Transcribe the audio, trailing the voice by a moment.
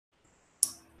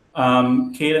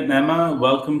Kate and Emma,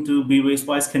 welcome to Be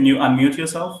Wastewise. Can you unmute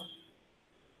yourself?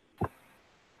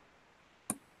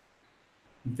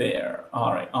 There.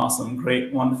 All right. Awesome.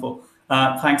 Great. Wonderful.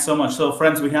 Thanks so much. So,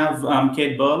 friends, we have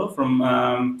Kate Burlow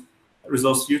from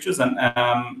Resource Futures and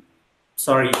Emma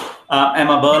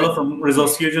Burlow from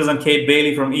Resource Futures and Kate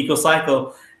Bailey from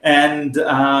EcoCycle. And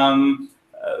the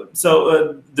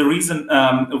reason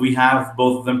we have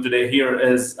both of them today here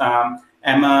is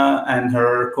Emma and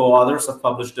her co-authors have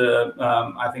published,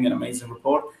 I think, an amazing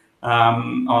report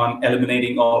on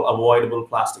eliminating all avoidable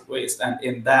plastic waste. And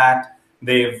in that,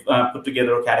 they've put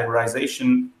together a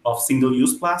categorization of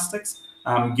single-use plastics.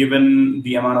 Given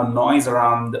the amount of noise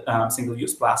around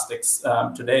single-use plastics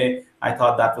today, I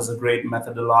thought that was a great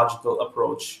methodological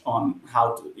approach on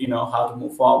how to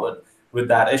move forward with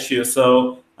that issue.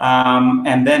 So,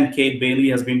 and then Kate Bailey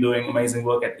has been doing amazing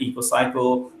work at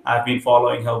EcoCycle. I've been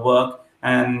following her work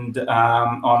and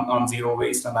on zero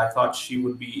waste, and I thought she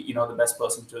would be, the best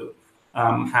person to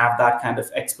have that kind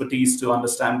of expertise to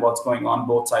understand what's going on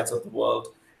both sides of the world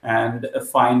and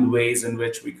find ways in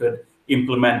which we could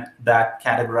implement that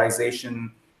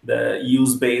categorization, the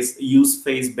use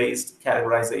phase-based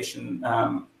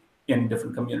categorization in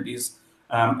different communities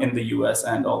in the US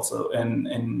and also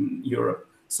in Europe.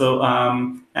 So,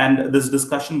 and this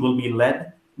discussion will be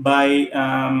led by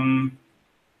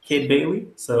Kate Bailey.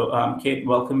 So, Kate,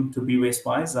 welcome to Be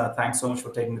Wastewise. Thanks so much for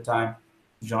taking the time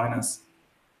to join us.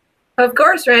 Of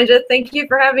course, Ranjit. Thank you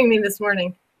for having me this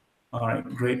morning. All right,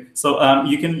 great. So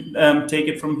you can take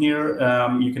it from here.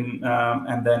 You can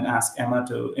and then ask Emma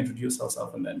to introduce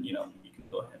herself, and then you can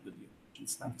go ahead with your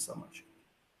questions. Thank you so much.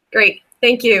 Great,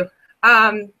 thank you.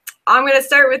 I'm going to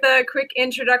start with a quick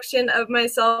introduction of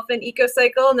myself and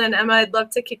EcoCycle, and then Emma, I'd love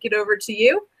to kick it over to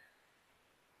you.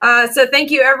 So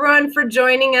thank you everyone for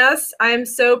joining us. I am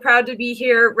so proud to be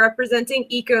here representing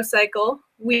EcoCycle.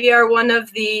 We are one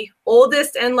of the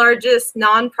oldest and largest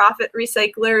nonprofit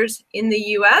recyclers in the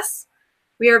US.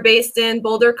 We are based in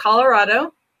Boulder,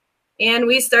 Colorado, and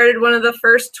we started one of the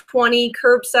first 20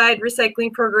 curbside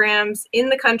recycling programs in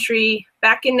the country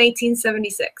back in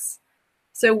 1976.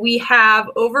 So we have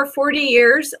over 40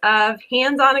 years of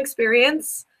hands-on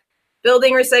experience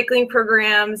building recycling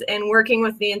programs and working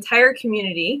with the entire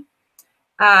community.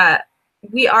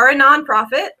 We are a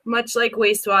nonprofit, much like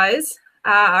Wastewise.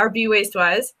 Or Be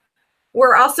Wastewise.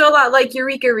 We're also a lot like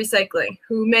Eureka Recycling,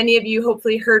 who many of you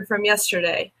hopefully heard from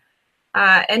yesterday.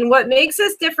 And what makes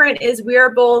us different is we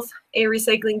are both a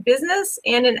recycling business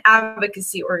and an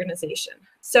advocacy organization.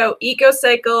 So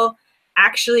EcoCycle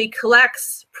actually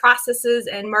collects, processes,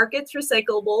 and markets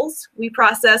recyclables. We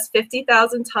process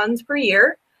 50,000 tons per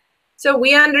year. So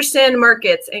we understand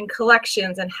markets and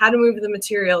collections and how to move the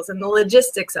materials and the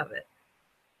logistics of it.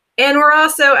 And we're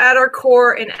also at our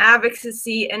core an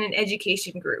advocacy and an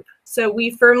education group. So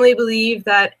we firmly believe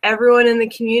that everyone in the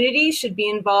community should be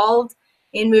involved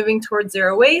in moving towards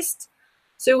zero waste.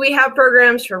 So we have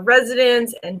programs for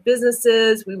residents and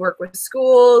businesses. We work with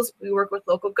schools. We work with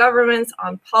local governments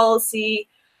on policy.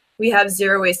 We have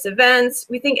zero waste events.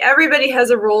 We think everybody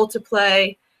has a role to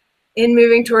play in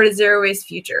moving toward a zero waste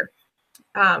future.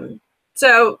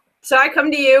 So I come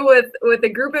to you with a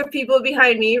group of people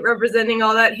behind me representing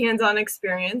all that hands-on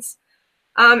experience.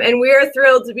 And we are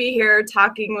thrilled to be here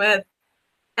talking with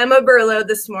Emma Burlow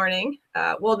this morning.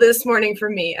 Well, this morning for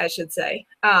me, I should say.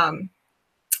 And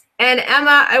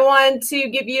Emma, I want to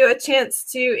give you a chance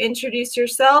to introduce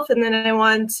yourself, and then I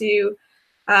want to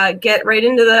get right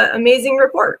into the amazing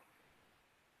report.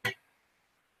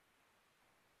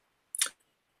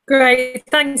 Great,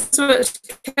 thanks so much,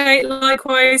 Kate.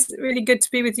 Likewise, really good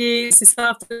to be with you this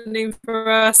afternoon for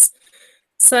us.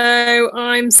 So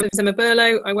I'm Emma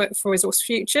Burlow. I work for Resource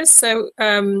Futures. So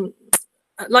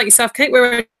like yourself, Kate,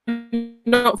 we're a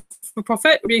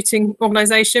not-for-profit contributing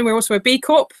organisation. We're also a B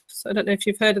Corp. So I don't know if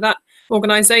you've heard of that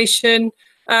organisation.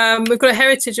 We've got a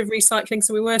heritage of recycling.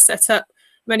 So we were set up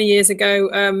many years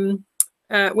ago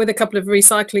with a couple of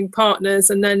recycling partners,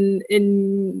 and then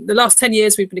in the last 10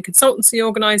 years we've been a consultancy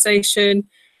organisation.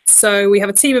 So we have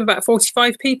a team of about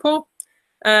 45 people,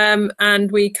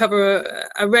 and we cover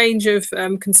a range of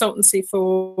consultancy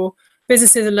for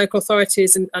businesses and local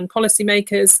authorities and policy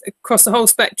makers across the whole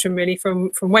spectrum, really,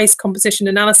 from waste composition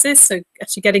analysis, so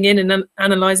actually getting in and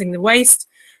analysing the waste,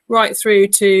 right through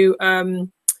to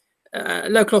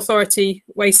local authority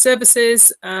waste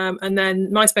services, and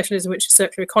then my specialism, which is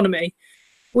circular economy.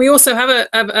 We also have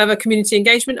a community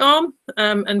engagement arm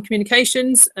and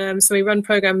communications. So we run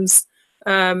programs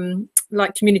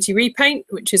like Community Repaint,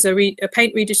 which is a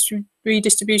paint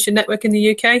redistribution network in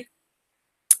the UK,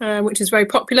 which is very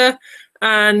popular,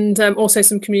 and also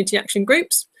some community action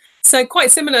groups. So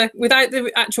quite similar, without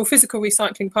the actual physical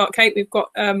recycling part, Kate, we've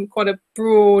got quite a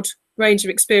broad range of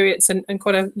experience and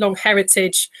quite a long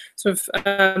heritage, sort of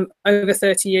over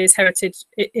 30 years heritage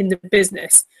in the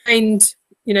business. And,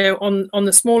 you know, on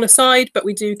the smaller side, but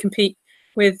we do compete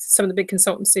with some of the big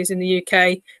consultancies in the UK.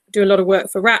 We do a lot of work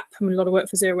for RAP and a lot of work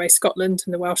for Zero Waste Scotland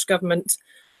and the Welsh Government,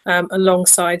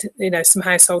 alongside, you know, some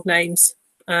household names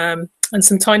and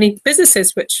some tiny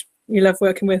businesses, which you love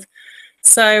working with.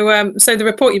 So, so the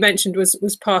report you mentioned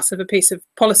was part of a piece of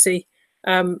policy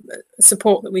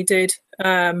support that we did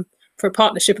for a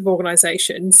partnership of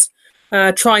organisations,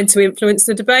 trying to influence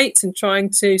the debate and trying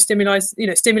to stimulate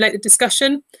the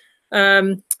discussion,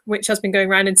 which has been going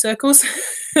around in circles.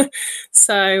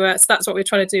 So that's what we're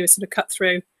trying to do, is sort of cut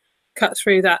through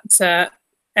that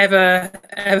ever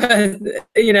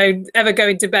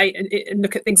going debate and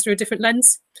look at things through a different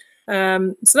lens.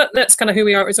 So that's kind of who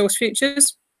we are at Resource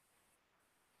Futures.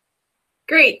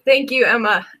 Great, thank you,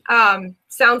 Emma.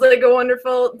 Sounds like a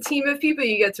wonderful team of people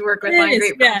you get to work with on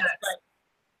great projects.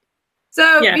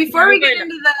 So before we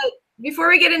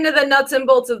get into the nuts and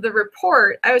bolts of the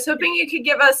report, I was hoping you could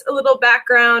give us a little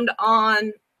background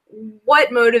on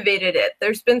what motivated it.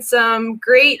 There's been some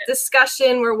great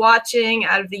discussion we're watching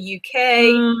out of the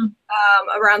UK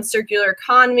around circular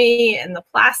economy and the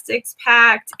Plastics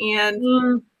Pact,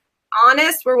 and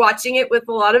honest, we're watching it with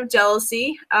a lot of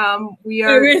jealousy. We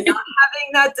are not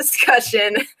having that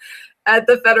discussion at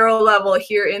the federal level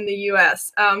here in the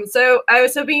US. So I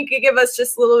was hoping you could give us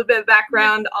just a little bit of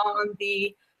background on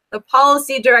the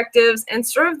policy directives and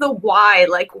sort of the why.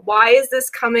 Like, why is this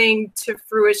coming to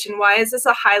fruition? Why is this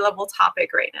a high level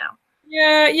topic right now?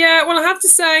 Yeah. Well, I have to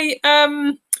say,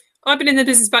 I've been in the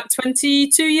business about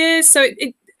 22 years. So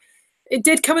it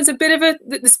did come as a bit of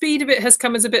the speed of it has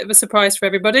come as a bit of a surprise for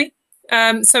everybody.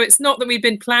 So it's not that we've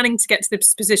been planning to get to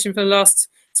this position for the last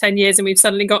 10 years and we've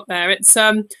suddenly got there. It's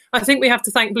I think we have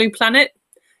to thank Blue Planet,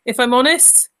 if I'm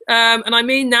honest. And I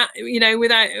mean that, you know,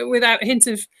 without a hint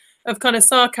of kind of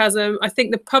sarcasm. I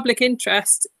think the public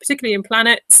interest, particularly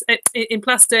in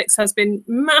plastics, has been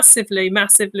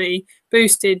massively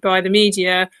boosted by the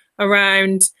media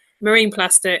around marine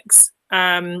plastics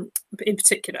in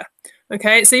particular.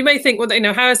 Okay, so you may think, well, you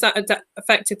know, how has that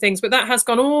affected things? But that has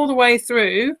gone all the way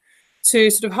through to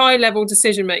sort of high-level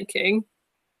decision-making.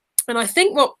 And I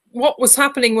think what was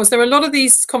happening was there were a lot of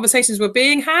these conversations were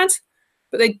being had,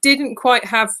 but they didn't quite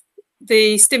have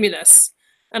the stimulus.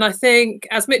 And I think,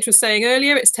 as Mitch was saying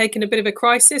earlier, it's taken a bit of a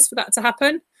crisis for that to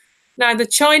happen. Now, the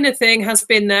China thing has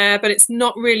been there, but it's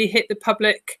not really hit the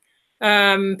public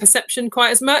perception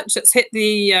quite as much. It's hit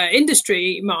the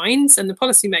industry minds and the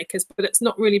policymakers, but it's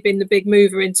not really been the big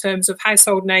mover in terms of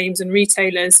household names and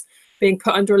retailers being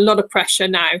put under a lot of pressure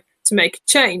now to make a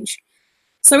change.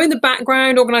 So in the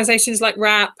background, organisations like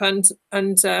RAP and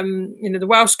you know, the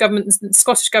Welsh government and the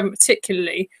Scottish government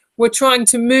particularly were trying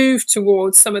to move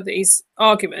towards some of these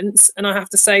arguments, and I have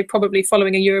to say probably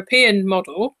following a European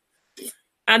model.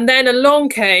 And then along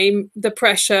came the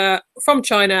pressure from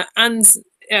China and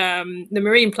the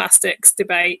marine plastics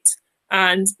debate,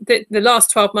 and the last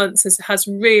 12 months has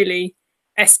really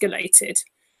escalated.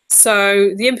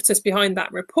 So the impetus behind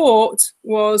that report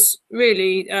was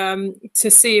really to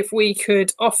see if we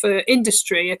could offer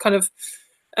industry a kind of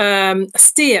a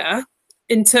steer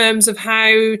in terms of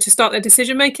how to start their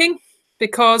decision making,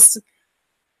 because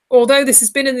although this has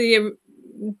been in the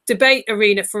debate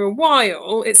arena for a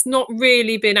while, it's not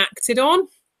really been acted on.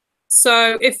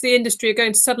 So if the industry are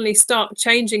going to suddenly start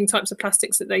changing types of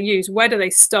plastics that they use, where do they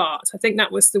start? I think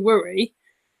that was the worry.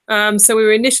 So we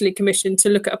were initially commissioned to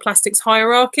look at a plastics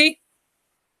hierarchy.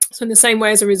 So in the same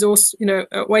way as a resource, you know,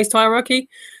 waste hierarchy.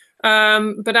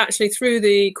 But actually through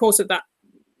the course of that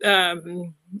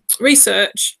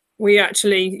research, we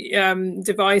actually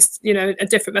devised, you know, a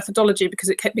different methodology, because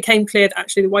it became clear that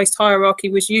actually the waste hierarchy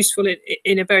was useful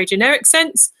in a very generic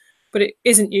sense, but it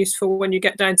isn't useful when you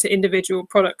get down to individual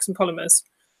products and polymers,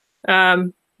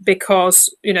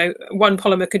 because, you know, one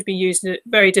polymer could be used in a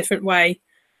very different way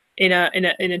in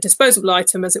a disposable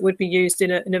item as it would be used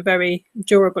in a very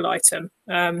durable item.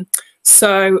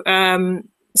 So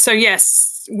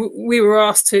yes, we were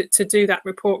asked to do that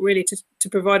report really to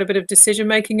provide a bit of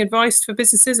decision-making advice for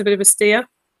businesses, a bit of a steer.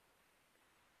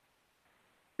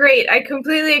 Great, I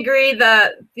completely agree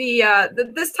that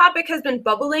this topic has been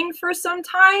bubbling for some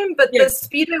time, but the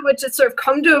speed at which it's sort of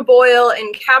come to a boil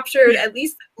and captured at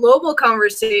least the global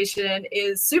conversation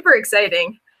is super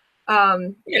exciting.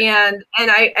 And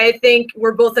I think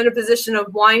we're both in a position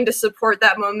of wanting to support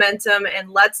that momentum,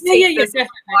 and let's take this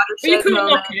watershed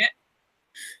moment.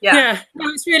 No,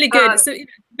 it's really good. It's the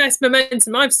best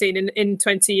momentum I've seen in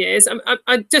 20 years.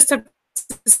 I just have to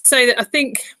to say that I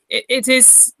think it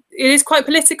is quite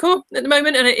political at the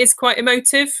moment, and it is quite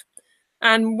emotive.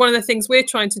 And one of the things we're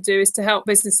trying to do is to help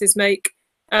businesses make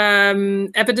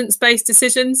evidence-based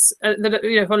decisions that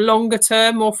are, for longer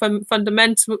term, more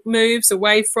fundamental moves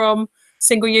away from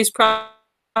single-use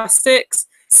plastics.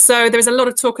 So there's a lot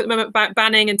of talk at the moment about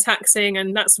banning and taxing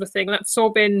and that sort of thing. That's all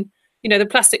been, the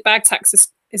plastic bag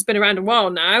tax has been around a while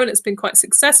now, and it's been quite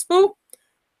successful.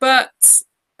 But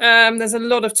there's a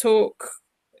lot of talk.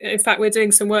 In fact, we're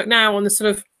doing some work now on the sort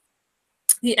of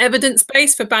the evidence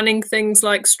base for banning things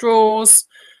like straws,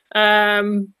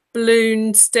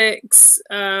 balloon sticks,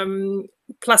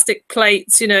 plastic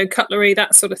plates, cutlery,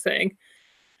 that sort of thing.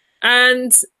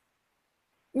 And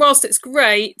whilst it's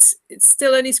great, it's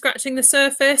still only scratching the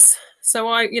surface. So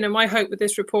my hope with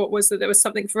this report was that there was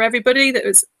something for everybody, that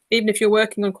was, even if you're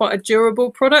working on quite a durable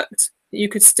product, you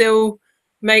could still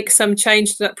make some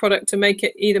change to that product to make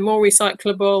it either more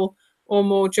recyclable or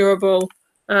more durable.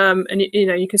 And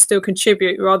you can still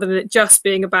contribute, rather than it just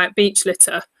being about beach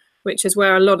litter, which is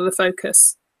where a lot of the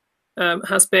focus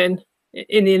has been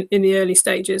in the early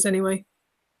stages anyway.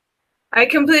 I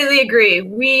completely agree.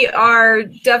 We are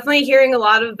definitely hearing a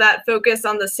lot of that focus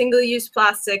on the single-use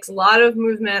plastics, a lot of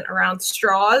movement around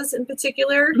straws in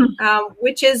particular,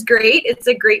 which is great. It's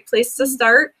a great place to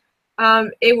start.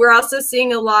 We're also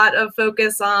seeing a lot of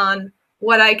focus on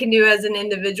what I can do as an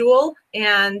individual,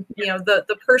 and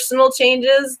the personal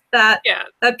changes that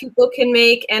people can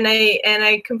make. And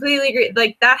I completely agree.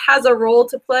 Like, that has a role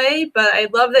to play, but I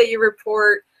love that your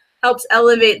report helps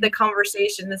elevate the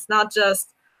conversation. It's not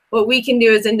just what we can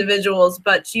do as individuals,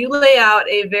 but you lay out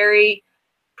a very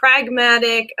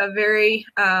pragmatic, a very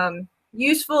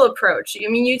useful approach. I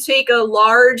mean, you take a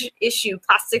large issue.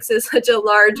 Plastics is such a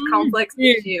large, complex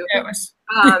issue.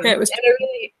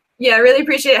 I really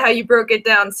appreciate how you broke it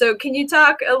down. So can you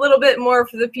talk a little bit more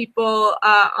for the people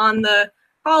on the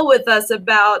call with us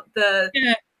about the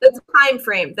time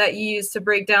frame that you used to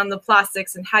break down the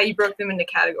plastics and how you broke them into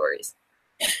categories?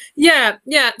 Yeah.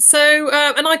 So,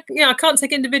 and I can't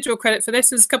take individual credit for this.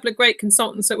 There's a couple of great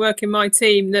consultants that work in my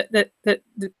team that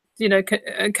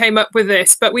came up with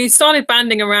this. But we started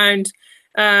banding around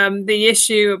the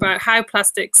issue about how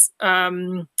plastics,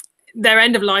 their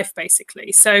end of life,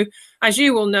 basically. So, as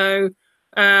you all know,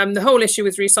 the whole issue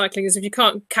with recycling is if you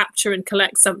can't capture and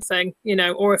collect something,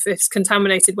 or if it's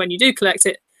contaminated when you do collect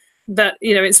it, that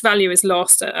its value is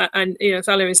lost, and its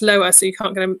value is lower, so you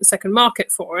can't get a second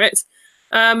market for it.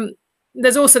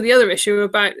 There's also the other issue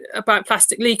about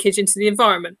plastic leakage into the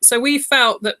environment. So we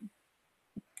felt that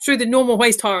through the normal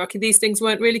waste hierarchy, these things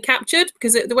weren't really captured,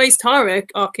 because the waste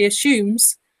hierarchy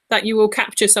assumes that you will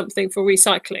capture something for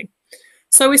recycling.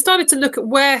 So we started to look at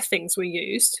where things were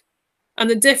used, and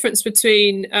the difference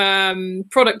between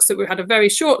products that had a very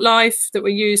short life, that were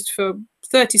used for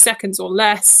 30 seconds or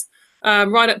less,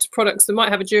 right up to products that might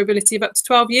have a durability of up to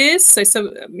 12 years. So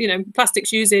some,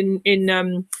 plastics used in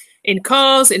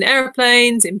cars, in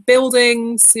airplanes, in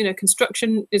buildings.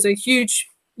 Construction is a huge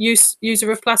user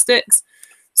of plastics.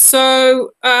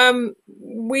 So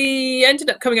we ended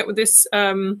up coming up with this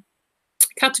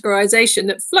categorization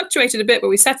that fluctuated a bit, but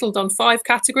we settled on 5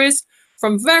 categories,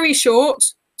 from very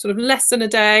short, sort of less than a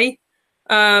day,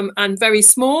 and very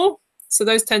small. So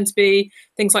those tend to be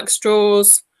things like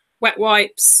straws, wet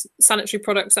wipes, sanitary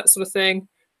products, that sort of thing,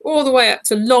 all the way up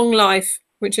to long life,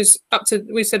 which is up to,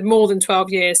 we said, more than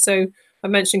 12 years. So I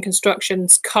mentioned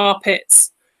constructions,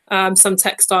 carpets, some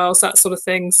textiles, that sort of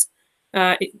things,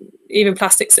 even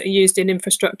plastics that are used in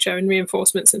infrastructure and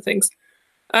reinforcements and things.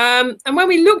 And when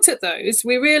we looked at those,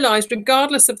 we realized,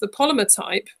 regardless of the polymer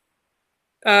type,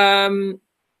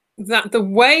 that the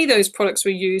way those products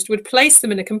were used would place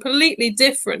them in a completely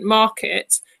different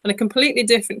market and a completely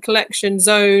different collection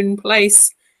zone,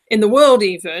 place in the world,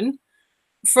 even,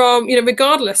 from,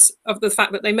 regardless of the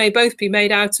fact that they may both be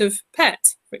made out of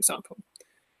PET, for example.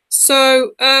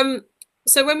 So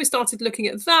so when we started looking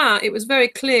at that, it was very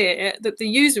clear that the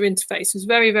user interface was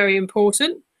very, very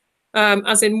important,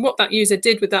 as in what that user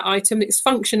did with that item, its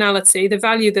functionality, the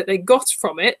value that they got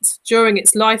from it during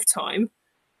its lifetime.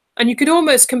 And you could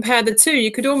almost compare the two.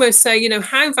 You could almost say,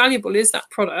 how valuable is that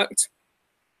product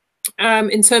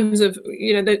in terms of,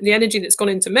 the energy that's gone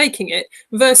into making it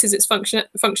versus its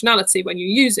functionality when you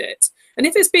use it. And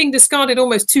if it's being discarded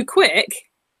almost too quick,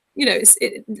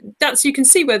 that's, you can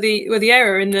see where the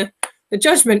error in the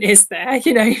judgment is there.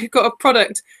 You've got a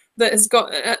product that has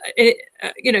got,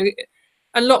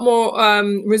 a lot more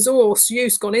resource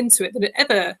use gone into it than it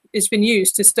ever has been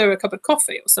used to stir a cup of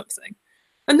coffee or something.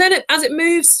 And then as it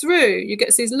moves through, you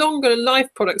get these longer life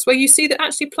products where you see that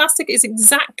actually plastic is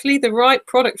exactly the right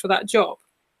product for that job.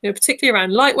 particularly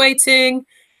around lightweighting.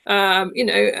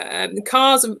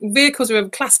 Cars and vehicles are a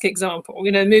classic example,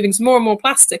 moving more and more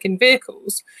plastic in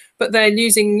vehicles, but they're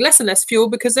using less and less fuel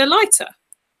because they're lighter.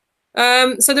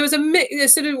 So there was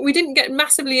we didn't get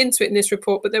massively into it in this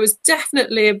report, but there was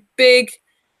definitely a big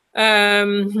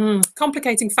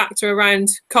complicating factor around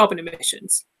carbon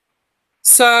emissions.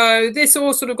 So this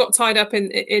all sort of got tied up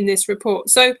in this report.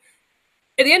 So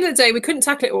at the end of the day, we couldn't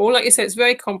tackle it all. Like you said, it's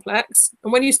very complex.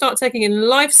 And when you start taking in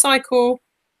life cycle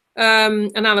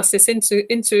analysis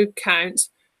into account,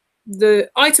 the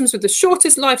items with the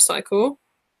shortest life cycle,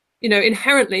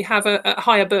 inherently have a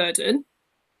higher burden.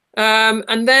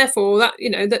 And therefore, that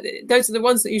those are the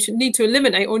ones that you should need to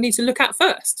eliminate or need to look at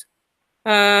first.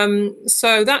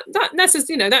 So that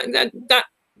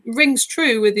rings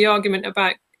true with the argument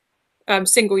about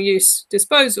single-use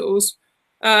disposables,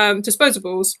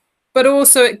 but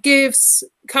also it gives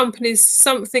companies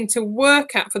something to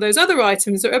work at for those other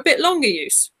items that are a bit longer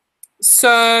use.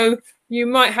 So you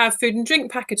might have food and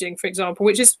drink packaging, for example,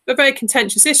 which is a very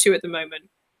contentious issue at the moment.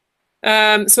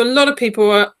 So a lot of people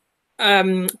are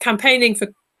campaigning for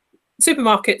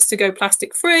supermarkets to go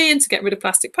plastic free and to get rid of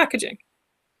plastic packaging.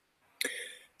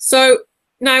 So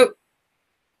now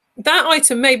that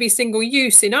item may be single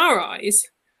use in our eyes,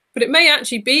 but it may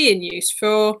actually be in use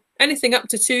for anything up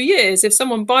to 2 years. If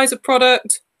someone buys a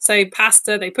product, say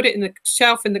pasta, they put it in the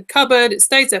shelf in the cupboard, it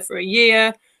stays there for a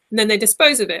year, and then they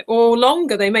dispose of it. Or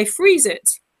longer, they may freeze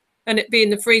it and it be in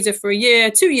the freezer for a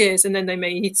year, 2 years, and then they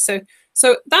may eat. So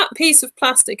that piece of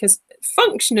plastic has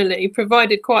functionally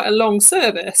provided quite a long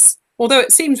service, although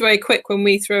it seems very quick when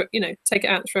we take it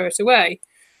out and throw it away.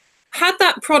 Had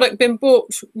that product been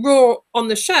bought raw on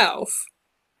the shelf,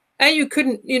 you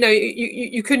couldn't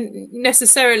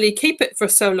necessarily keep it for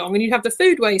so long, and you'd have the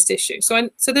food waste issue. So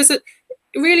there's a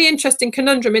really interesting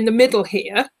conundrum in the middle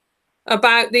here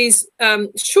about these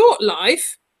short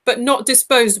life but not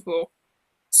disposable.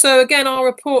 So again, our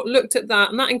report looked at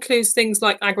that, and that includes things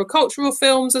like agricultural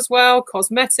films as well,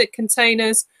 cosmetic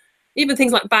containers, even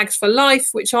things like bags for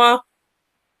life, which are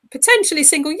potentially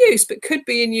single use but could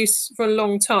be in use for a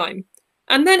long time.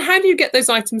 And then how do you get those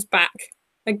items back?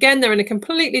 Again, they're in a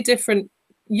completely different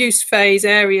use phase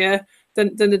area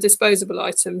than the disposable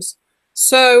items.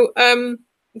 So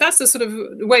that's the sort of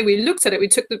way we looked at it. We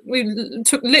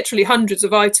took literally hundreds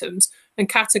of items and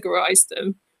categorized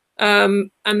them.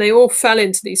 And they all fell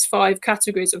into these 5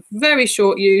 categories of very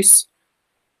short use,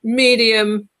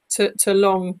 medium to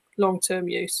long-term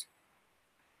use.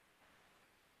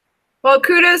 Well,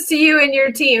 kudos to you and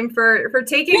your team for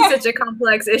taking such a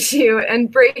complex issue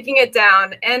and breaking it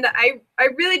down. And I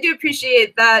really do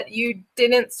appreciate that you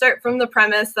didn't start from the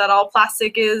premise that all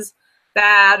plastic is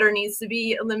bad or needs to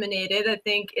be eliminated. I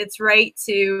think it's right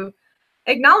to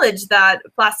acknowledge that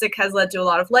plastic has led to a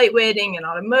lot of lightweighting in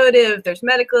automotive. There's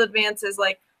medical advances.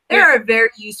 There are very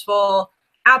useful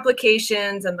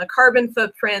applications, and the carbon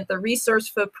footprint, the resource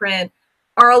footprint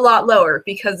are a lot lower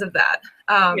because of that.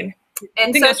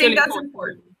 And so I think that's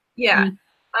important. Yeah.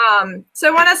 So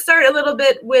I want to start a little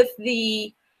bit with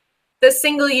the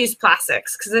single-use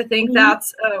plastics, because I think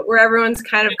that's where everyone's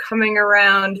kind of coming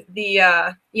around. These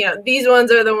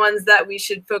ones are the ones that we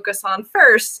should focus on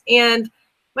first. And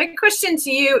my question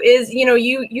to you is,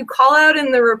 you call out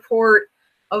in the report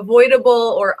avoidable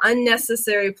or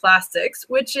unnecessary plastics,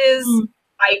 which is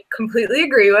I completely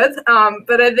agree with.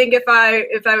 But I think if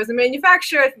I was a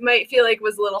manufacturer, I might feel like it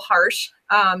was a little harsh.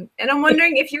 And I'm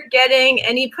wondering if you're getting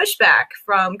any pushback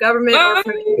from government or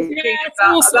from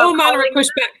all manner of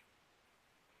pushback.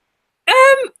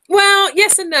 Well,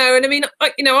 yes and no. And I mean,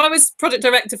 I was project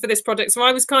director for this project, so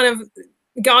I was kind of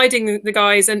guiding the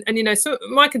guys, and so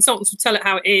my consultants would tell it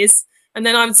how it is, and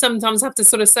then I would sometimes have to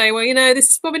sort of say, well,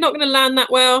 this is probably not going to land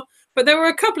that well. But there were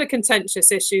a couple of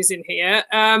contentious issues in here.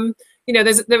 There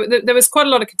was quite a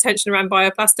lot of contention around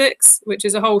bioplastics, which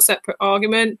is a whole separate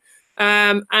argument,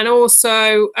 and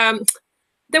also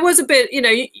there was a bit,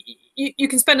 you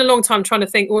can spend a long time trying to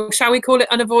think, well, shall we call it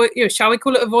shall we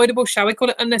call it avoidable? Shall we call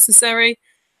it unnecessary?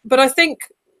 But I think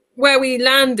where we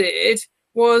landed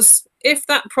was, if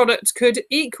that product could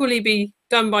equally be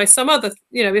done by some other,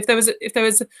 if there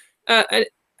was a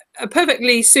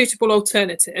perfectly suitable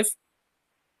alternative,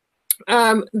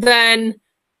 then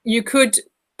you could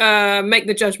make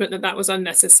the judgment that was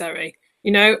unnecessary.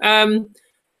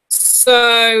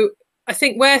 So I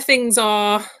think where things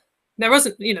are, there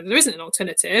isn't an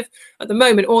alternative at the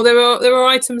moment, or there are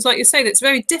items, like you say, that's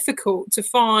very difficult to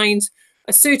find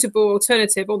a suitable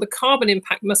alternative, or the carbon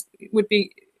impact would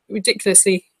be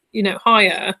ridiculously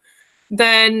higher,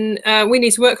 then we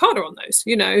need to work harder on those,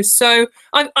 you know. So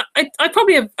I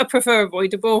probably prefer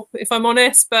avoidable, if I'm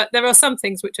honest, but there are some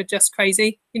things which are just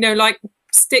crazy, you know, like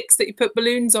sticks that you put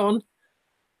balloons on.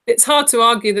 It's hard to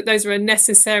argue that those are a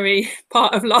necessary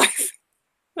part of life.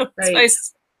 Right.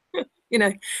 So, you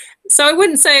know, so I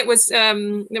wouldn't say it was, there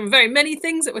were very many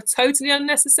things that were totally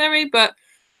unnecessary, but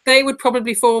they would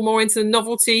probably fall more into the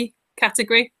novelty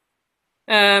category.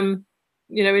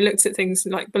 You know, we looked at things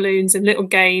like balloons and little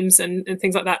games and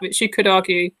things like that, which you could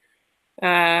argue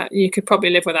you could probably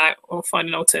live without or find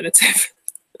an alternative.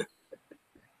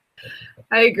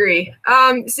 I agree.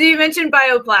 So you mentioned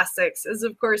bioplastics is,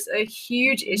 of course, a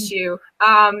huge issue.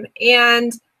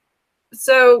 And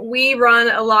so we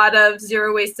run a lot of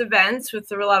zero waste events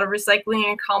with a lot of recycling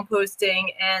and composting.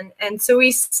 And so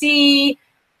we see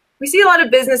a lot of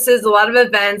businesses, a lot of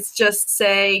events just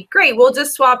say, great, we'll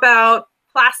just swap out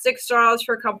plastic straws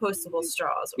for compostable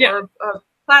straws, or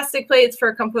plastic plates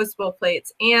for compostable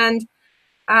plates. And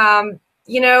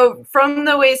you know, from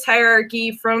the waste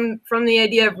hierarchy, from the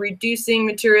idea of reducing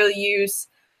material use,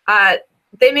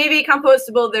 they may be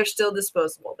compostable, they're still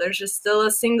disposable. There's just still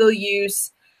a single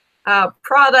use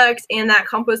product, and that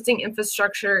composting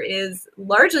infrastructure is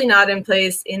largely not in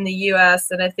place in the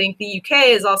US, and I think the UK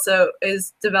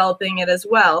is developing it as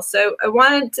well. So I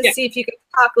wanted to see if you could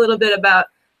talk a little bit about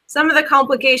some of the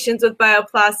complications with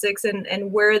bioplastics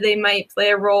and where they might play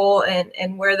a role,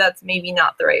 and where that's maybe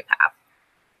not the right path.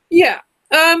 Yeah.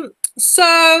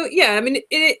 So yeah, I mean,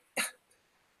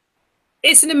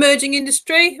 it's an emerging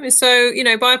industry. I mean, so, you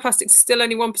know, bioplastics is still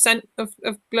only 1% of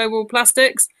global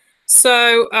plastics.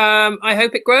 So I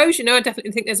hope it grows. You know, I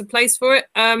definitely think there's a place for it.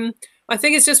 I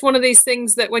think it's just one of these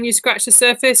things that when you scratch the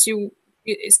surface,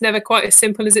 it's never quite as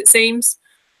simple as it seems.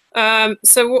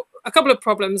 So a couple of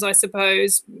problems, I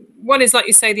suppose. One is, like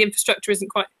you say, the infrastructure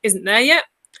isn't there yet.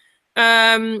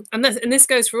 And this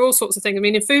goes for all sorts of things. I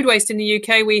mean, in food waste in the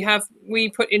UK, we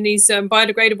put in these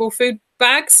biodegradable food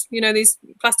bags, you know, these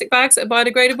plastic bags that are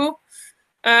biodegradable.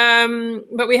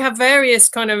 But we have various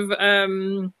kind of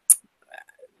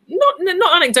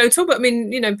not anecdotal, but I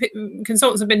mean, you know,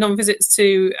 consultants have been on visits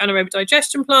to anaerobic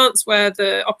digestion plants where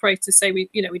the operators say we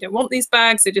don't want these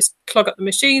bags. They just clog up the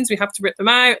machines. We have to rip them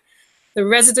out. The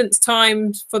residence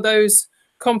times for those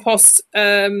compost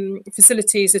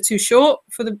facilities are too short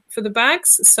for the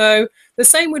bags. So the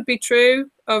same would be true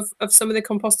of some of the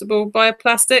compostable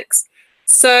bioplastics.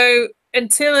 So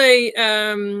until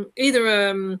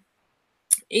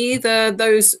either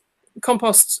those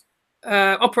compost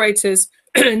operators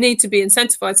need to be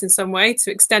incentivized in some way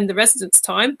to extend the residence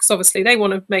time, because obviously they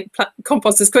want to make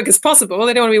compost as quick as possible.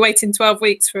 They don't want to be waiting 12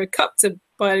 weeks for a cup to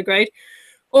biodegrade.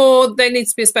 Or there needs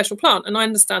to be a special plant. And I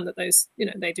understand that those, you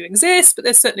know, they do exist, but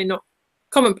they're certainly not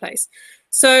commonplace.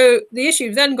 So the issue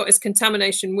you've then got is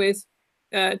contamination with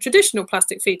traditional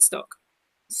plastic feedstock.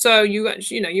 So you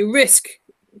actually, you know, you risk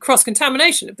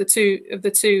cross-contamination of the two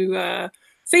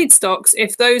feedstocks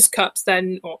if those cups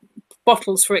then, or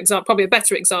bottles, for example, probably a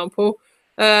better example,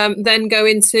 then go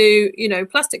into, you know,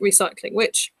 plastic recycling,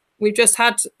 which we've just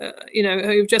had, you know,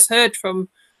 we've just heard from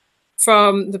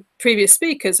the previous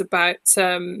speakers about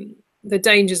the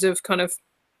dangers of kind of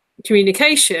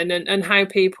communication and how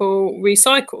people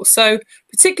recycle. So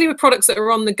particularly with products that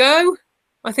are on the go,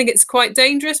 I think it's quite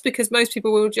dangerous because most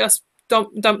people will just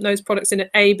dump those products in an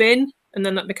A bin, and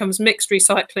then that becomes mixed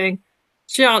recycling.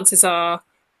 Chances are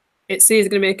it's either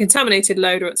going to be a contaminated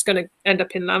load or it's going to end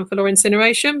up in landfill or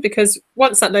incineration, because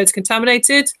once that load's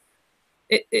contaminated,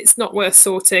 it's not worth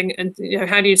sorting. And, you know,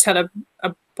 how do you tell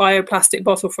a bioplastic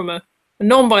bottle from a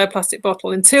non-bioplastic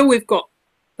bottle until we've got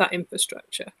that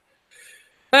infrastructure?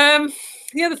 The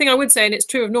other thing I would say, and it's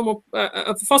true of normal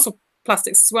of fossil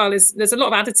plastics as well, is there's a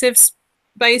lot of additives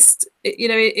based, you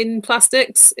know, in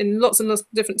plastics, in lots and lots of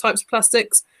different types of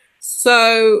plastics.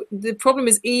 So the problem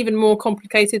is even more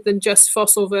complicated than just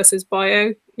fossil versus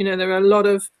bio. You know, there are a lot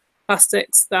of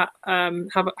plastics that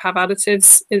have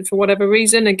additives in for whatever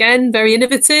reason. Again, very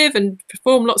innovative and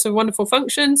perform lots of wonderful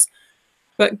functions,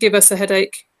 but give us a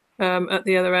headache at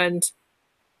the other end.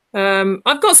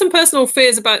 I've got some personal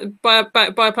fears about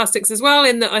bioplastics as well,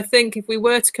 in that I think if we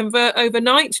were to convert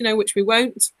overnight, you know, which we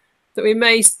won't, that we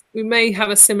may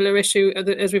have a similar issue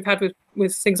as we've had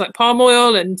with things like palm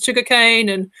oil and sugarcane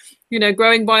and, you know,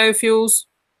 growing biofuels,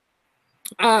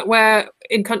 where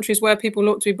in countries where people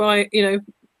ought to be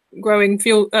growing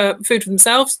food for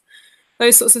themselves,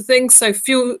 those sorts of things. So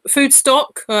food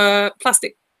stock,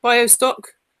 plastic bio stock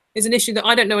is an issue that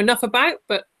I don't know enough about,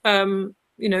 but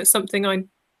you know, it's something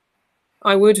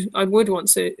I would want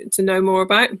to know more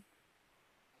about.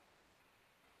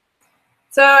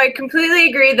 So I completely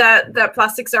agree that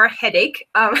plastics are a headache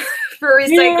for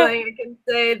recycling. I can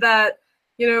say that,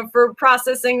 you know, for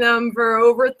processing them for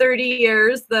over 30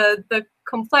 years, the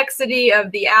complexity of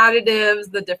the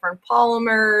additives, the different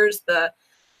polymers, the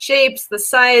shapes, the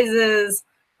sizes,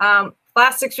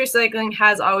 plastics recycling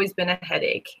has always been a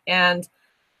headache. And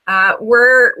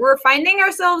we're finding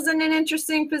ourselves in an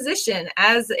interesting position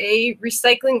as a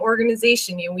recycling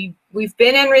organization. You know, we've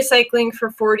been in recycling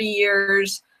for 40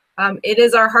 years. It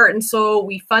is our heart and soul.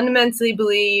 We fundamentally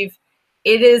believe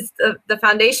it is the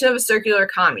foundation of a circular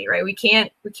economy, right? We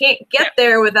can't get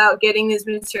there without getting these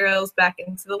materials back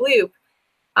into the loop.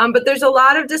 But there's a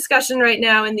lot of discussion right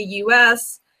now in the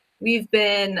US. We've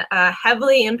been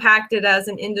heavily impacted as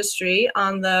an industry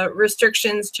on the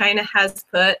restrictions China has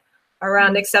put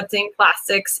around accepting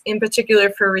plastics, in particular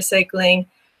for recycling.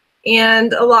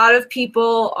 And a lot of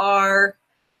people are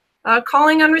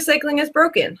calling on recycling as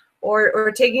broken,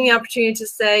 or taking the opportunity to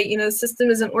say, you know, the system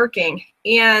isn't working.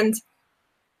 And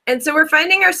so we're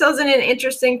finding ourselves in an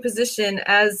interesting position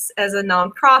as a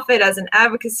nonprofit, as an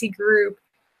advocacy group,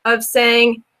 of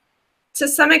saying, to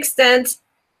some extent,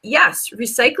 yes,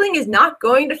 recycling is not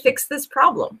going to fix this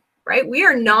problem, right? We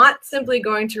are not simply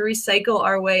going to recycle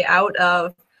our way out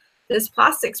of this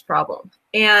plastics problem.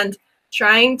 And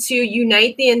trying to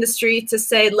unite the industry to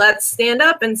say, let's stand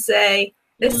up and say,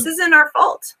 this isn't our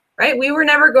fault, right? We were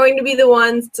never going to be the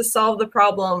ones to solve the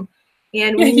problem,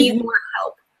 and we need more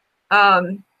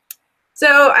help.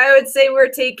 So I would say we're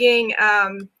taking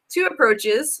two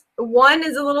approaches. One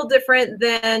is a little different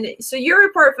than, so your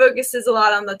report focuses a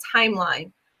lot on the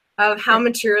timeline of how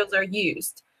materials are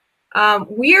used.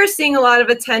 We are seeing a lot of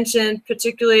attention,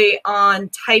 particularly on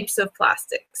types of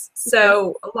plastics.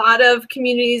 So a lot of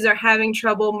communities are having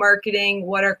trouble marketing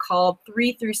what are called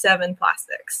 3 through 7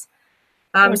 plastics.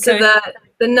 So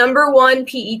the number 1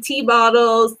 PET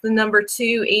bottles, the number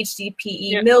 2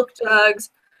 HDPE milk jugs,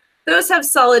 those have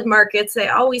solid markets. They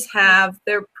always have.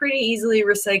 They're pretty easily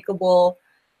recyclable.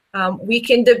 We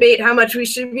can debate how much we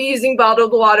should be using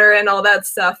bottled water and all that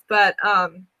stuff, but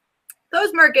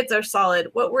those markets are solid.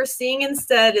 What we're seeing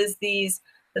instead is the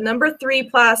number 3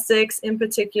 plastics, in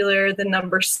particular, the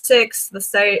number 6,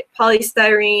 the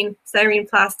polystyrene, styrene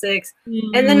plastics,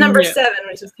 and then number 7,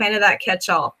 which is kind of that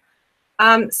catch-all.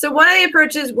 So one of the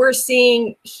approaches we're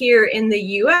seeing here in the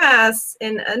US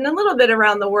and a little bit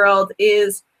around the world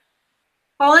is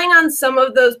calling on some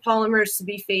of those polymers to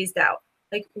be phased out.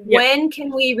 Like, when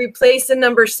can we replace a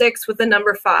number 6 with a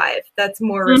number 5 that's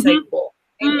more recyclable?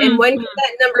 And when can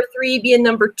that number 3 be a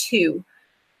number 2?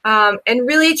 And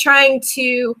really trying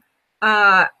to,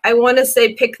 I want to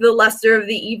say, pick the lesser of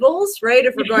the evils, right?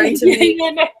 If we're going to make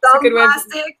some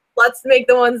plastic, let's make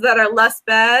the ones that are less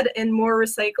bad and more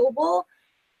recyclable.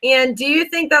 And do you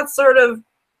think that sort of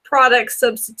product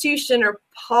substitution or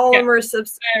polymer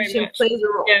substitution plays a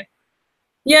role?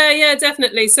 Yeah,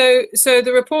 definitely. So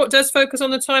the report does focus on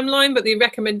the timeline, but the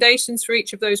recommendations for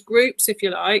each of those groups, if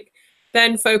you like,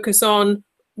 then focus on,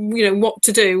 you know, what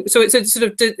to do. So it's a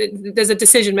sort of, there's a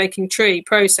decision-making tree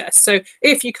process. So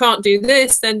if you can't do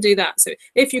this, then do that. So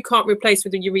if you can't replace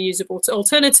with a reusable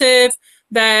alternative,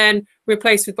 then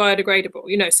replace with biodegradable.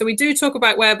 You know, so we do talk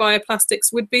about where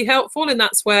bioplastics would be helpful, and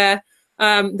that's where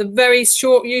the very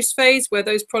short use phase, where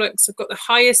those products have got the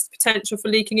highest potential for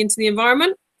leaking into the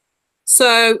environment.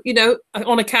 So, you know,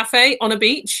 on a cafe, on a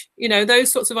beach, you know,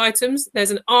 those sorts of items,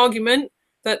 there's an argument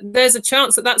that there's a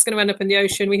chance that that's going to end up in the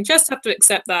ocean. We just have to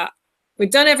accept that.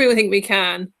 We've done everything we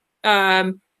can.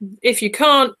 If you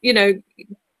can't, you know,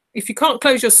 if you can't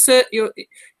close your system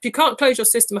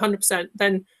 100%,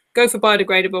 then go for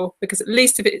biodegradable, because at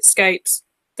least if it escapes,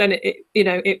 then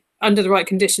it under the right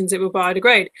conditions, it will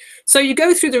biodegrade. So you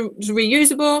go through the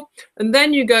reusable, and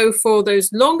then you go for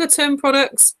those longer term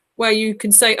products where you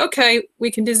can say, okay,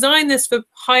 we can design this for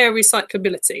higher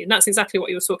recyclability. And that's exactly what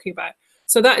you were talking about.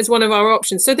 So that is one of our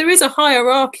options. So there is a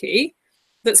hierarchy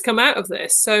that's come out of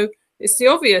this. So it's the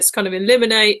obvious kind of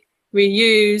eliminate,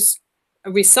 reuse,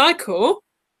 recycle,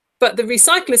 but the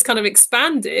recycle is kind of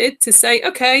expanded to say,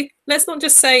 okay, let's not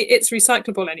just say it's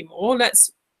recyclable anymore.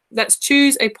 Let's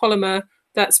choose a polymer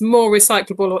that's more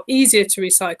recyclable or easier to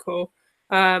recycle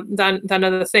than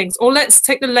other things. Or let's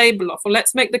take the label off, or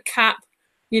let's make the cap,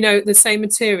 you know, the same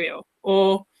material,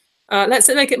 or let's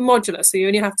make it modular, so you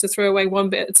only have to throw away one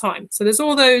bit at a time. So there's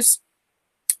all those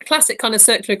classic kind of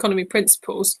circular economy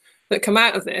principles that come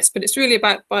out of this, but it's really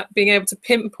about being able to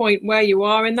pinpoint where you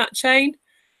are in that chain,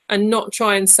 and not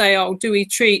try and say, oh, do we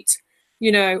treat,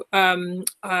 you know,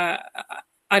 I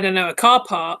don't know, a car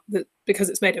part that because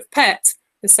it's made of PET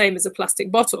the same as a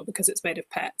plastic bottle because it's made of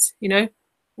PET. You know,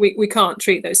 we can't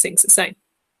treat those things the same.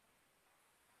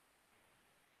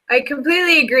 I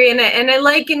completely agree, and I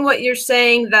like in what you're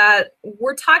saying that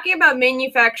we're talking about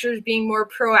manufacturers being more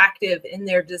proactive in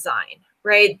their design,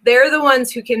 right? They're the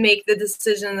ones who can make the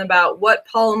decision about what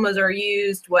polymers are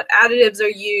used, what additives are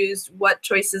used, what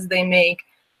choices they make.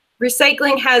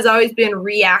 Recycling has always been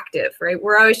reactive, right?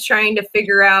 We're always trying to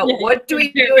figure out what do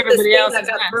we do with this thing that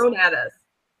got thrown at us.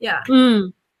 Yeah.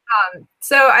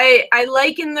 So I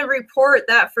like in the report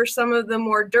that for some of the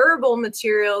more durable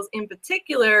materials in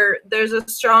particular, there's a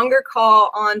stronger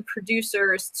call on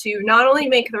producers to not only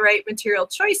make the right material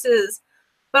choices,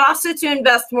 but also to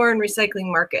invest more in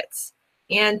recycling markets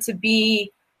and to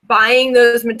be buying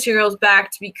those materials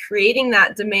back, to be creating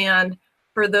that demand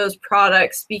for those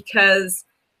products, because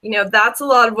that's a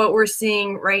lot of what we're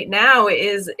seeing right now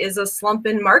is a slump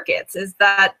in markets, is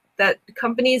that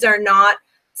companies are not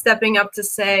stepping up to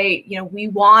say, we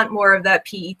want more of that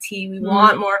PET, we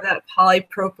want more of that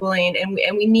polypropylene,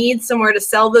 and we need somewhere to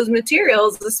sell those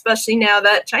materials, especially now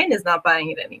that China's not buying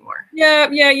it anymore. Yeah,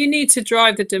 you need to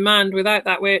drive the demand. Without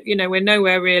that, we're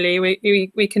nowhere really.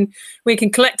 We can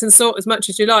collect and sort as much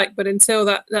as you like, but until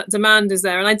that demand is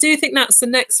there, and I do think that's the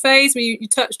next phase. You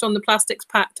touched on the Plastics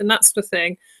Pact, and that's the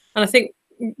thing. And I think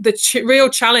the real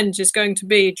challenge is going to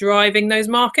be driving those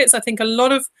markets. I think a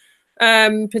lot of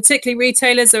particularly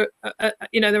retailers are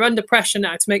they're under pressure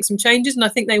now to make some changes, and I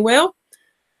think they will.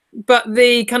 But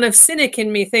the kind of cynic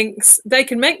in me thinks they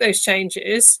can make those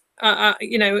changes,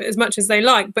 as much as they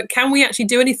like. But can we actually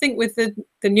do anything with the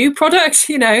new product?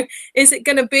 Is it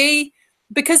going to be,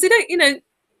 because they don't,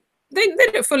 they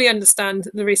don't fully understand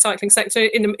the recycling sector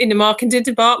in the marketing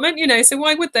department, so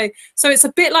why would they? So it's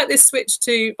a bit like this switch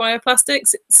to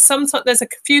bioplastics. Sometimes there's a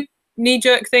few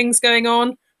knee-jerk things going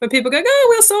on where people go, oh,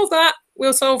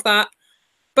 we'll solve that,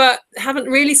 but haven't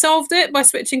really solved it by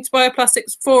switching to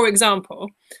bioplastics, for example.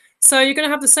 So you're going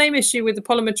to have the same issue with the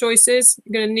polymer choices.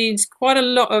 You're going to need quite a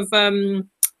lot of,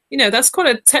 that's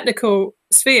quite a technical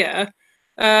sphere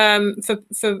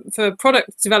for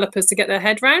product developers to get their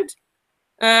head around.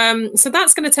 So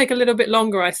that's going to take a little bit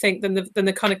longer, I think, than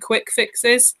the kind of quick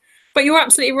fixes. But you're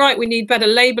absolutely right. We need better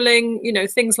labeling,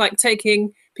 things like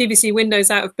taking PVC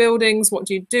windows out of buildings. What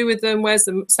do you do with them? Where's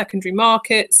the secondary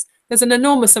markets? There's an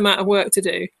enormous amount of work to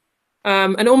do.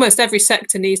 And almost every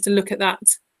sector needs to look at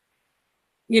that,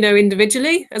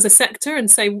 individually as a sector and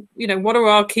say, what are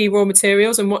our key raw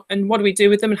materials and what do we do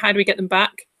with them and how do we get them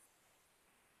back?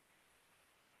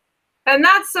 And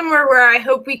that's somewhere where I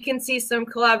hope we can see some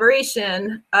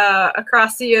collaboration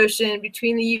across the ocean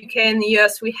between the UK and the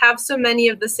US. We have so many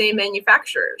of the same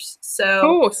manufacturers.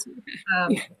 So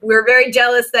we're very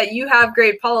jealous that you have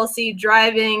great policy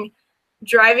driving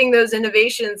those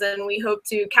innovations, and we hope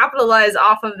to capitalize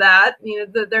off of that.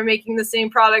 They're making the same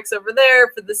products over there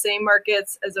for the same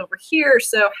markets as over here.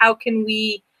 So how can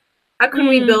we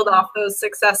build off those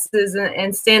successes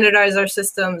and standardize our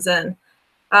systems? And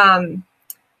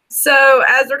so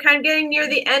as we're kind of getting near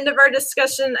the end of our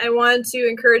discussion, I wanted to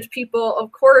encourage people, of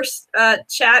course,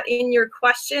 chat in your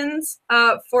questions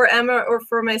for Emma or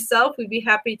for myself. We'd be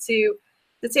happy to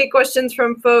take questions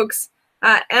from folks.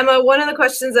 Emma, one of the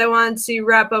questions I wanted to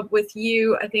wrap up with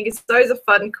you, I think it's always a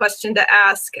fun question to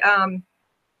ask.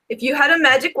 If you had a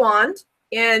magic wand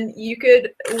and you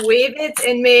could wave it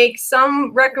and make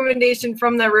some recommendation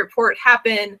from the report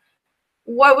happen,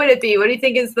 what would it be? What do you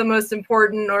think is the most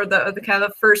important, or the kind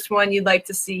of first one you'd like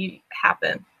to see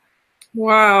happen?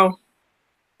 Wow.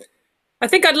 I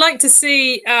think I'd like to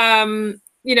see, I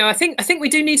think we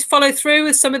do need to follow through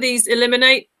with some of these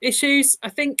eliminate issues. I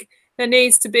think there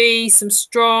needs to be some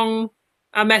strong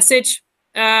message,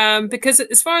 because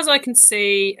as far as I can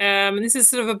see, and this is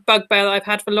sort of a bugbear that I've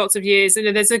had for lots of years,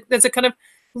 there's a kind of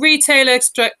retailer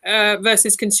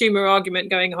versus consumer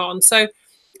argument going on. So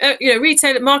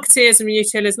retailer marketeers and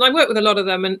retailers, and I work with a lot of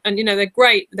them, and they're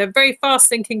great. They're very fast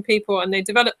thinking people, and they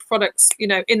develop products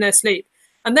in their sleep,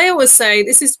 and they always say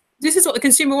this is what the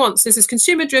consumer wants. This is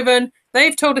consumer driven.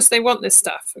 They've told us they want this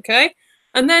stuff, okay?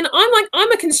 And then I'm like,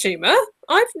 I'm a consumer.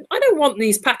 I don't want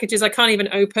these packages I can't even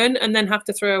open and then have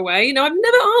to throw away. I've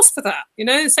never asked for that.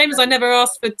 The same as I never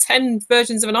asked for 10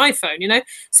 versions of an iPhone.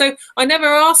 So I never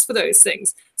asked for those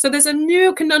things. So there's a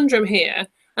new conundrum here.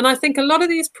 And I think a lot of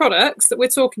these products that we're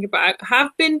talking about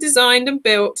have been designed and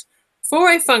built for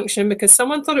a function because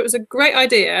someone thought it was a great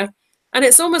idea. And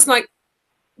it's almost like,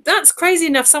 that's crazy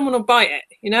enough, someone will buy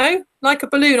it, like a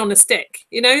balloon on a stick,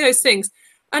 those things.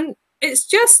 And it's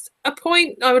just a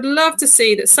point I would love to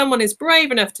see, that someone is brave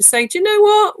enough to say, do you know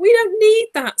what? We don't need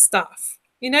that stuff.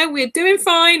 We're doing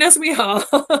fine as we are.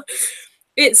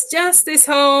 It's just this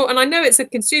whole, and I know it's a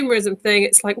consumerism thing.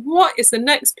 It's like, what is the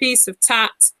next piece of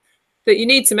tat that you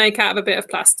need to make out of a bit of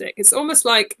plastic? It's almost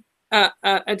like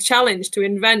a challenge to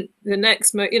invent the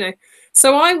next, you know.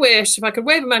 So I wish, if I could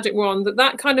wave a magic wand,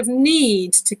 that kind of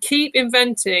need to keep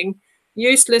inventing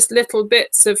useless little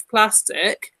bits of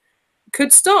plastic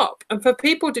could stop, and for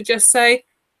people to just say,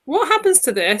 what happens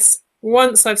to this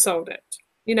once I've sold it?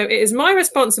 You know, it is my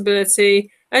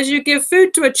responsibility, as you give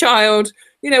food to a child,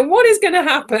 you know, what is going to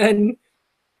happen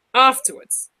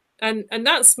afterwards? And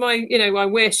that's my, you know, my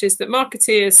wish is that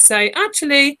marketeers say,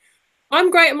 actually, I'm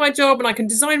great at my job and I can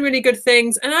design really good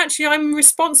things, and actually I'm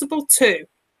responsible too.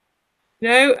 You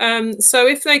know, so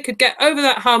if they could get over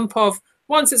that hump of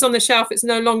once it's on the shelf, it's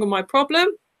no longer my problem.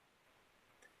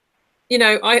 You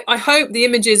know, I hope the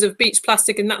images of beach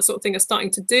plastic and that sort of thing are starting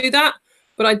to do that,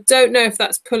 but I don't know if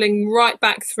that's pulling right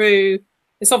back through.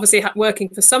 It's obviously working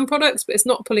for some products, but it's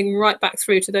not pulling right back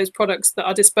through to those products that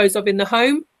are disposed of in the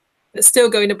home that still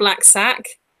go in a black sack.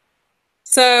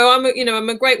 So I'm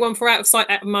a great one for out of sight,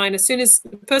 out of mind. As soon as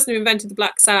the person who invented the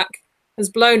black sack has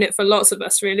blown it for lots of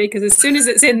us, really, because as soon as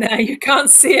it's in there, you can't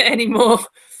see it anymore.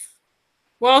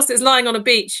 Whilst it's lying on a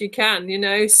beach, you can, you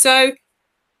know. So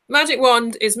magic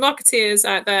wand is marketeers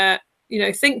out there, you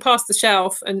know, think past the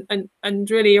shelf,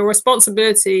 and really your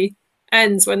responsibility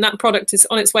ends when that product is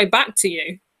on its way back to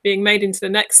you, being made into the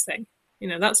next thing. You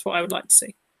know, that's what I would like to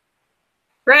see.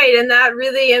 Right, and that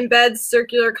really embeds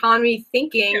circular economy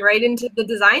thinking right into the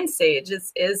design stage.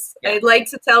 I'd like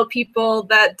to tell people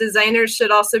that designers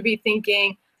should also be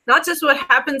thinking not just what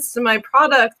happens to my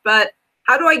product, but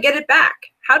how do I get it back?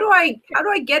 How do I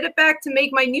get it back to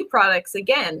make my new products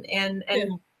again? And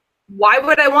why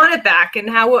would I want it back?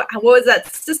 And what does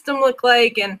that system look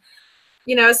like? And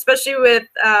you know, especially with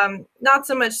not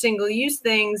so much single-use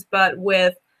things, but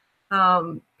with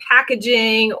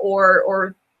packaging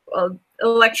or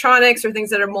electronics or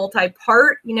things that are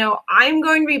multi-part, you know, I'm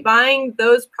going to be buying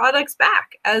those products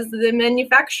back as the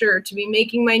manufacturer to be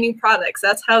making my new products.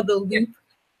 That's how the loop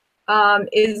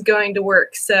is going to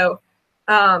work. So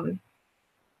I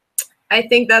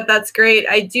think that that's great.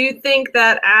 I do think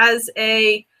that as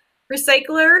a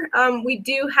recycler, we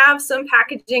do have some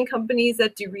packaging companies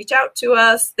that do reach out to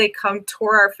us. They come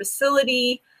tour our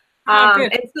facility.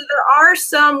 And so there are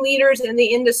some leaders in the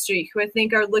industry who I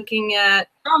think are looking at.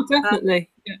 Oh, definitely.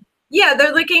 Yeah,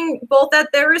 they're looking both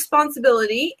at their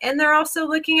responsibility and they're also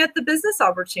looking at the business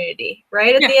opportunity,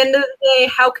 right? At the end of the day,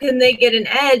 how can they get an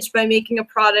edge by making a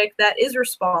product that is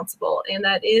responsible and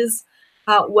that is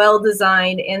well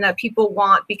designed and that people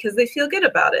want because they feel good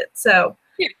about it. So,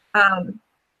 but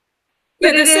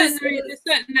there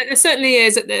certainly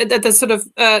is at the sort of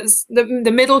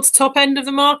the middle to top end of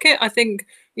the market. I think,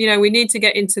 you know, we need to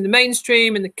get into the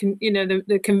mainstream and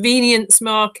the convenience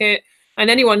market. And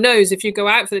anyone knows if you go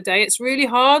out for the day, it's really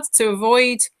hard to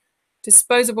avoid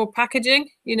disposable packaging.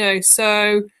 You know,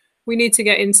 so we need to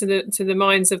get into the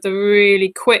minds of the really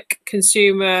quick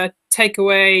consumer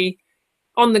takeaway,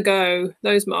 on the go.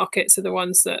 Those markets are the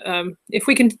ones that, if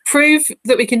we can prove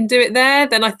that we can do it there,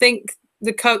 then I think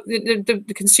the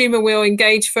consumer will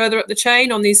engage further up the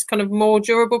chain on these kind of more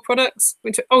durable products,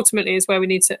 which ultimately is where we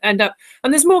need to end up.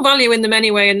 And there's more value in them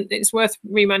anyway, and it's worth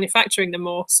remanufacturing them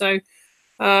more. So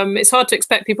it's hard to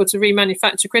expect people to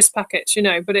remanufacture crisp packets, you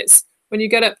know, but it's when you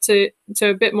get up to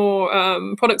a bit more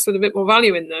products with a bit more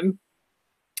value in them,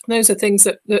 those are things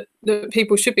that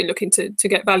people should be looking to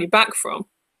get value back from.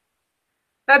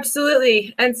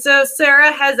 Absolutely. And so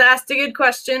Sarah has asked a good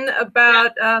question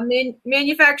about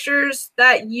manufacturers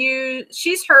that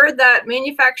she's heard that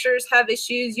manufacturers have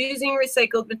issues using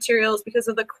recycled materials because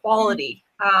of the quality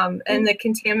and the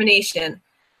contamination.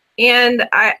 And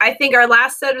I think our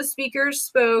last set of speakers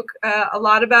spoke a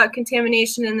lot about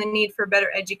contamination and the need for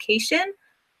better education.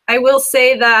 I will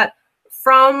say that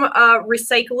from a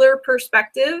recycler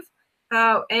perspective,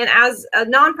 and as a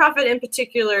nonprofit in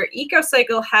particular,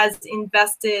 EcoCycle has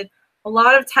invested a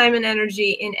lot of time and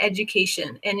energy in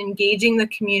education and engaging the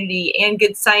community and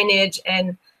good signage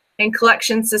and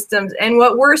collection systems. And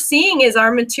what we're seeing is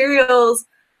our materials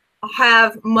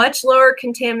have much lower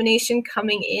contamination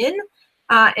coming in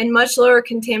and much lower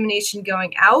contamination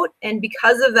going out. And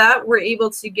because of that, we're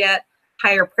able to get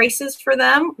higher prices for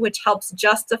them, which helps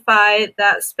justify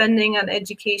that spending on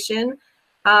education.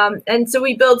 And so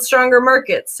we build stronger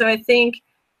markets. So I think,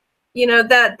 you know,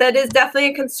 that is definitely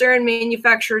a concern.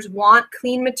 Manufacturers want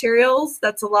clean materials.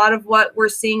 That's a lot of what we're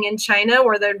seeing in China,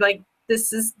 where they're like,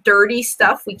 this is dirty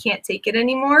stuff, we can't take it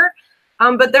anymore.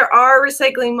 But there are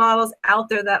recycling models out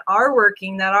there that are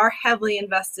working, that are heavily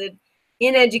invested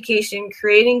in education,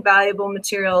 creating valuable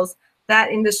materials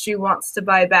that industry wants to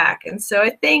buy back. And so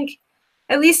I think,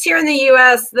 at least here in the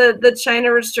US, the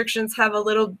China restrictions have a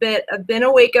little bit been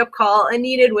a wake-up call, a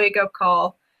needed wake-up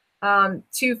call.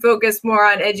 to focus more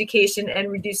on education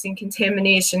and reducing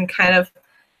contamination, kind of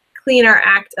clean our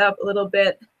act up a little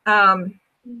bit.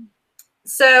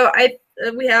 So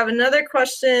we have another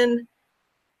question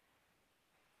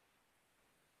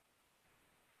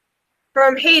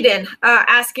from Hayden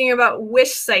asking about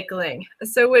wish cycling.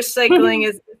 So wish cycling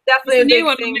is definitely a big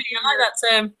new thing. one. I like that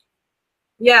term.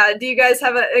 Yeah. Do you guys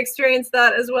have experienced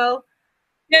that as well?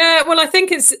 Yeah. Well, I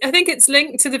think it's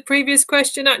linked to the previous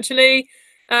question actually.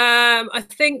 I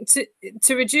think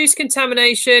to reduce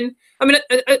contamination. I mean,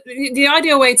 the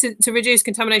ideal way to reduce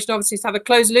contamination obviously is to have a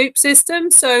closed loop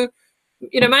system. So,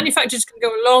 manufacturers can go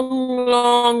a long,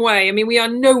 long way. I mean, we are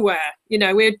nowhere.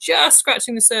 We're just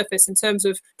scratching the surface in terms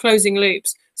of closing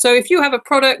loops. So if you have a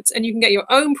product and you can get your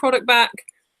own product back,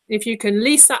 if you can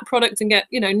lease that product and get,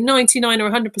 99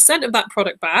 or 100% of that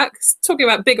product back, talking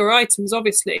about bigger items,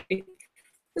 obviously,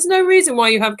 there's no reason why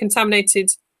you have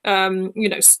contaminated,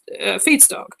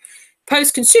 feedstock.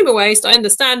 Post-consumer waste, I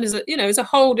understand, is a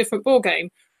whole different ballgame.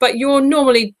 But you're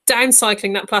normally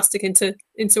downcycling that plastic into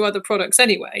other products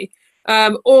anyway.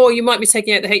 Or you might be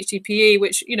taking out the HDPE,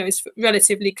 which is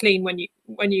relatively clean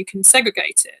when you can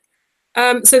segregate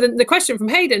it. So the question from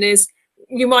Hayden is,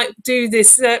 you might do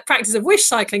this practice of wish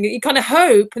cycling. You kind of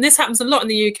hope, and this happens a lot in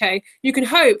the UK, you can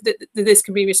hope that this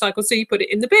can be recycled, so you put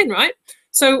it in the bin, right?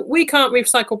 So we can't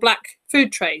recycle black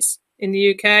food trays in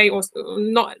the UK, or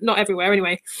not everywhere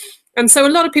anyway. And so a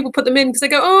lot of people put them in because they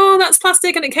go, oh, that's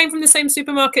plastic and it came from the same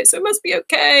supermarket, so it must be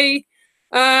okay.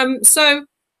 So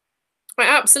I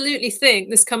absolutely think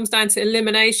this comes down to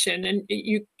elimination, and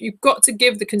you've got to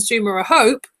give the consumer a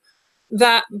hope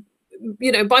that,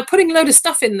 by putting a load of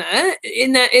stuff in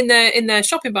their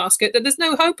shopping basket that there's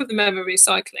no hope of them ever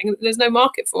recycling, there's no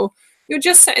market for, you're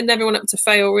just setting everyone up to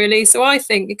fail, really. So I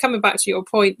think, coming back to your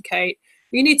point, Kate,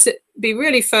 you need to be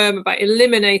really firm about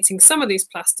eliminating some of these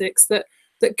plastics that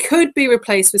could be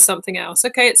replaced with something else.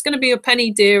 Okay, it's going to be a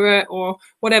penny dearer or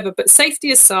whatever, but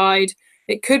safety aside,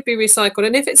 it could be recycled.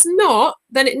 And if it's not,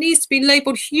 then it needs to be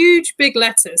labeled huge, big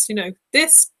letters.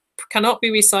 This cannot be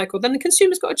recycled. Then the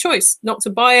consumer's got a choice not to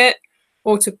buy it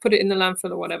or to put it in the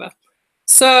landfill or whatever.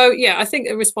 So yeah, I think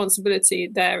the responsibility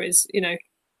there is a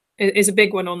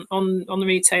big one on the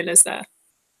retailers there.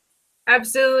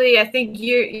 Absolutely. I think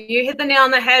you hit the nail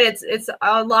on the head. It's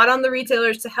a lot on the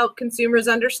retailers to help consumers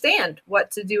understand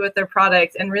what to do with their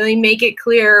product and really make it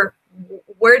clear,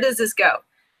 where does this go?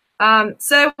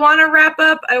 So I want to wrap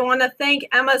up. I want to thank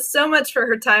Emma so much for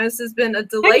her time. This has been a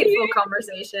delightful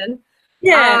conversation.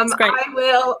 Yeah, it's great. I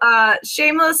will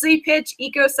shamelessly pitch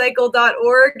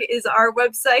ecocycle.org is our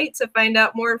website to find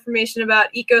out more information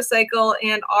about EcoCycle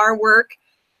and our work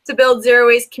to build zero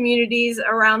waste communities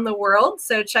around the world.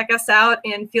 So check us out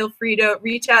and feel free to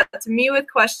reach out to me with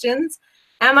questions.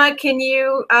 Emma, can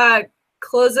you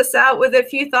close us out with a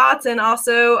few thoughts and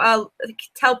also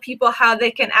tell people how they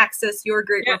can access your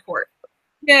great report?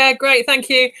 Yeah, great. Thank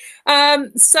you.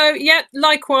 So yeah,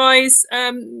 likewise,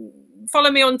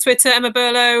 follow me on Twitter, Emma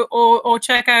Burlow, or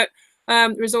check out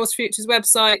Resource Futures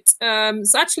website.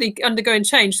 It's actually undergoing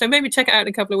change, so maybe check it out in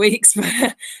a couple of weeks.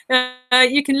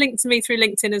 You can link to me through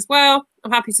LinkedIn as well.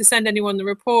 I'm happy to send anyone the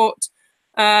report.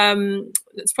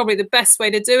 That's probably the best way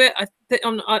to do it.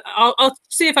 I'll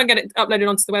see if I can get it uploaded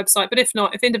onto the website, but if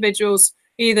not, if individuals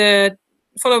either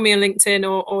follow me on LinkedIn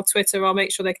or Twitter, I'll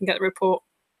make sure they can get the report.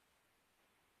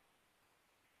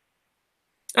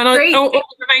 And all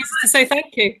remains to say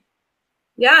thank you.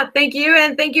 Yeah, thank you.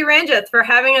 And thank you, Ranjit, for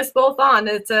having us both on.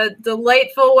 It's a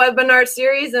delightful webinar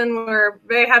series, and we're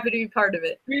very happy to be part of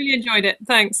it. Really enjoyed it.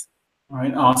 Thanks. All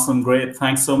right, awesome, great.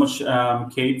 Thanks so much,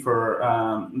 Kate, for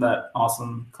that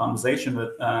awesome conversation with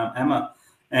Emma.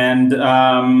 And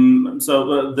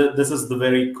this is the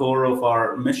very core of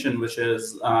our mission, which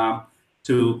is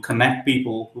to connect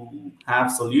people who have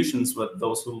solutions with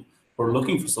those who are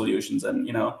looking for solutions. And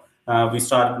we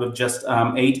started with just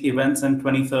 8 events in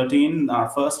 2013, our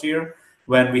first year,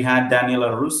 when we had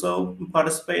Daniela Russo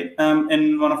participate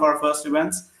in one of our first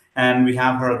events. And we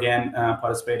have her again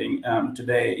participating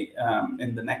today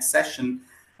in the next session.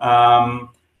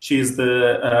 She is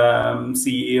the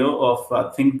CEO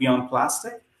of Think Beyond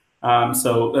Plastic. We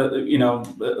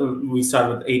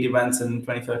started with 8 events in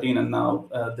 2013, and now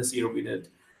this year we did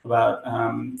about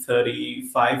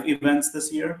 35 events this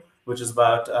year, which is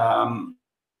about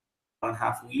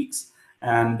 1.5 weeks.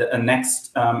 And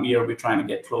next year we're trying to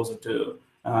get closer to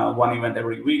 1 event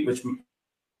every week, which is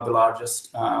the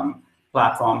largest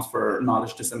platforms for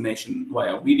knowledge dissemination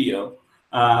via video.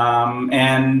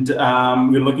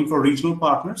 We're looking for regional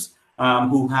partners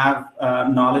who have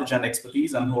knowledge and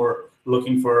expertise and who are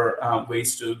looking for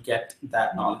ways to get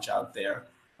that knowledge out there.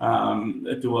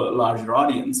 to a larger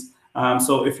audience.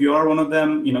 So if you are one of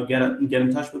them, get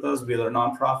in touch with us. We're a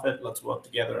nonprofit. Let's work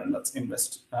together and let's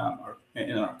invest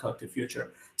in our collective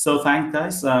future. So thanks,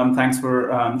 guys. Thanks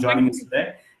for joining us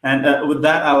today. And with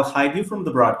that, I'll hide you from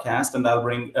the broadcast, and I'll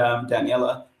bring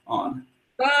Daniela on.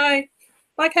 Bye.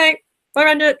 Bye, Kate. Bye,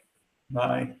 Randall.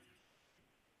 Bye.